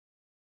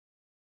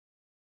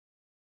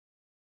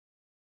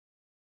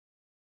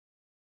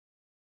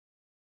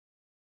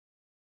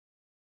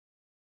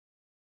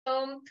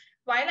Um,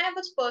 while I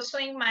was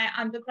pursuing my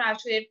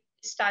undergraduate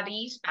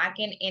studies back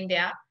in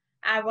India,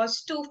 I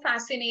was too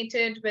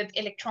fascinated with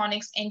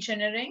electronics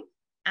engineering.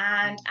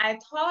 And I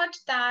thought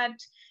that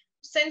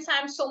since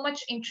I'm so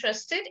much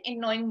interested in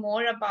knowing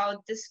more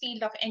about this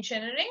field of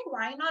engineering,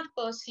 why not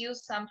pursue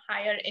some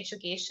higher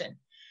education?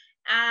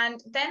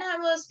 And then I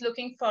was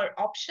looking for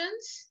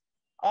options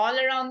all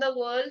around the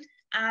world.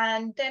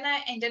 And then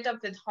I ended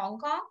up with Hong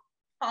Kong.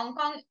 Hong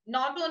Kong,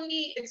 not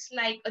only it's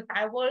like a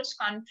diverse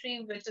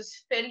country which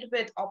is filled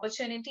with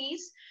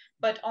opportunities,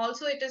 but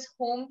also it is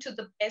home to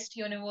the best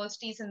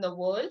universities in the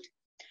world.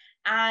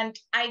 And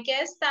I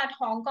guess that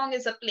Hong Kong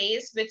is a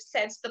place which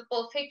sets the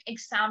perfect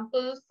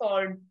example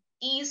for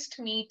East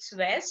meets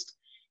West.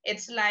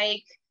 It's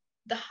like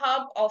the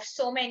hub of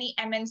so many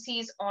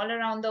MNCs all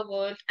around the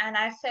world. And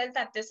I felt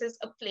that this is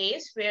a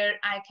place where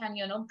I can,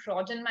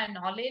 broaden my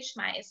knowledge,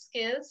 my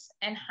skills,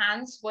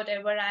 enhance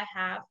whatever I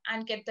have,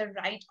 and get the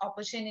right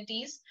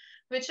opportunities,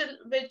 which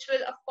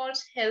will of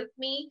course help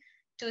me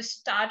to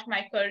start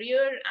my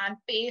career and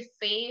pave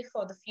way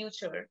for the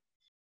future.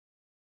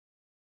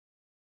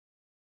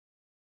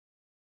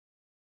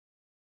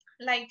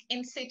 Like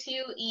in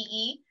CityU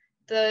EE,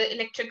 the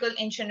electrical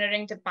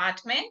engineering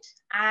department,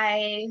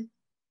 I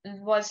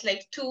was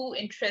like too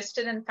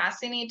interested and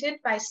fascinated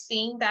by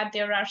seeing that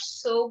there are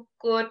so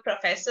good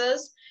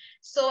professors,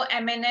 so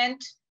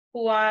eminent,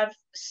 who are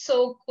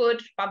so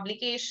good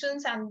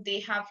publications and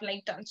they have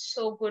like done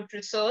so good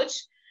research.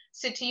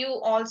 CityU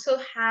also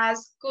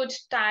has good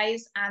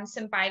ties and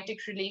symbiotic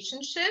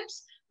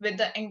relationships with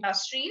the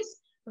industries,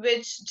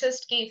 which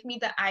just gave me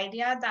the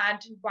idea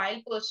that while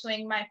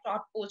pursuing my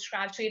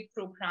postgraduate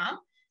program,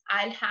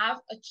 I'll have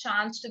a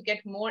chance to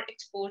get more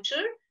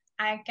exposure.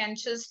 I can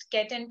just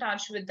get in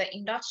touch with the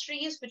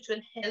industries, which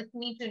will help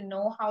me to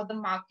know how the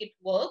market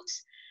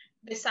works.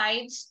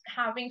 Besides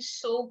having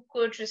so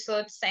good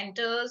research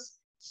centers,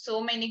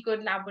 so many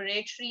good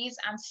laboratories,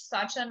 and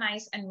such a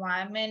nice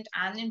environment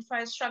and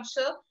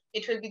infrastructure,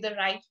 it will be the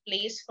right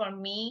place for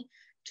me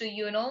to,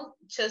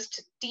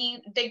 just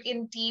dig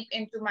in deep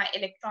into my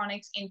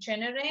electronics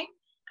engineering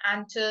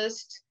and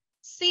just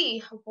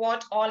see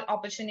what all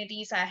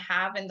opportunities I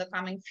have in the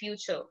coming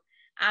future.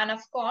 And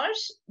of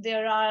course,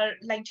 there are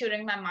like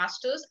during my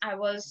master's, I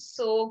was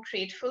so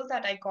grateful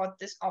that I got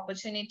this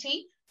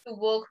opportunity to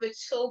work with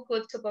so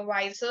good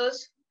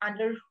supervisors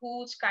under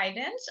whose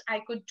guidance I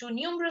could do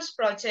numerous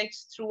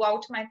projects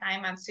throughout my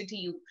time at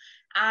CityU.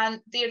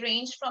 And they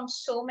range from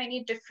so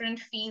many different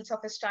fields of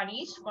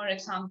studies, for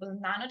example,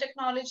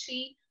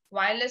 nanotechnology,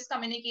 wireless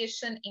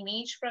communication,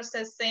 image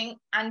processing,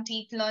 and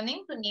deep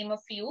learning, to name a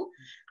few.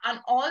 And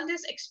all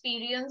this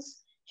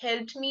experience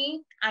helped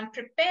me and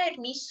prepared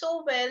me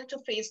so well to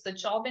face the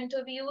job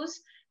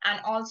interviews and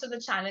also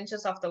the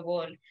challenges of the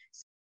world.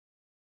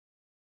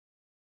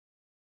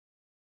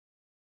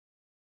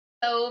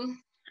 So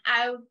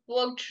I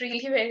worked really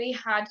very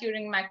hard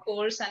during my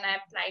course and I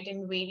applied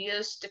in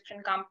various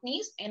different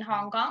companies in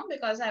Hong Kong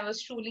because I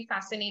was truly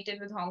fascinated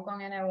with Hong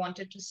Kong and I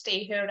wanted to stay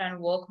here and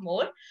work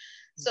more.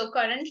 So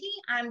currently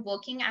I'm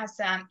working as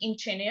an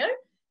engineer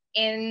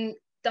in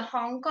the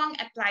Hong Kong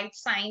Applied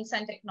Science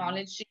and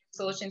Technology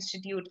Research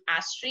Institute,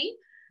 ASTRI.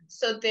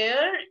 So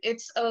there,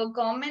 it's a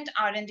government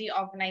R&D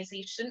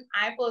organization.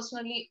 I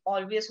personally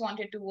always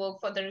wanted to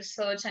work for the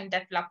research and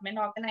development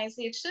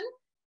organization.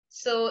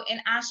 So in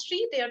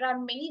ASTRI, there are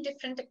many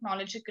different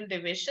technological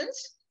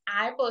divisions.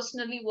 I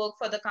personally work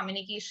for the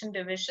communication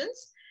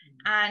divisions.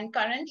 And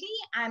currently,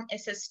 I'm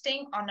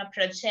assisting on a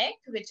project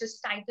which is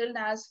titled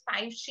as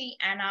 5G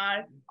and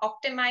our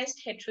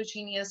optimized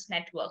heterogeneous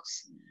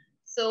networks.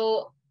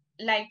 So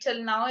like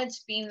till now,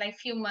 it's been like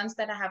few months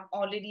that I have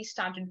already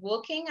started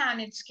working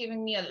and it's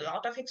giving me a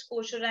lot of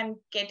exposure and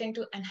getting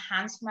to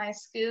enhance my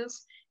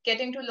skills,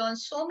 getting to learn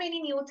so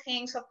many new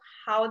things of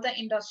how the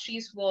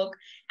industries work.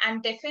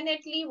 And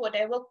definitely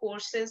whatever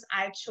courses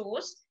I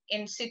chose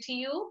in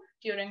CityU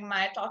during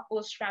my top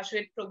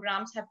postgraduate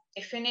programs have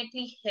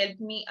definitely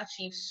helped me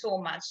achieve so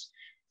much.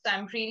 So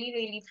I'm really,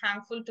 really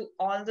thankful to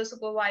all the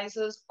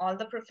supervisors, all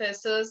the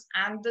professors,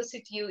 and the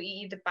CityU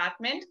EE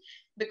department.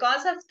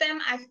 Because of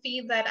them, I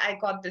feel that I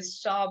got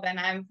this job and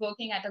I'm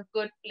working at a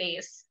good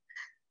place.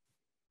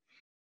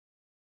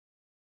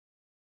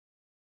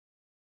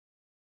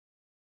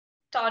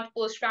 Taught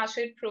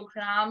postgraduate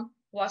program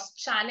was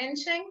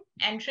challenging,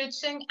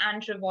 enriching,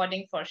 and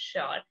rewarding for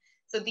sure.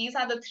 So these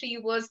are the three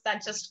words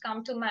that just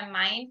come to my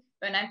mind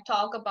when I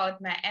talk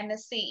about my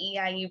MSc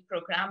EIE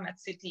program at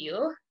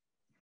CityU.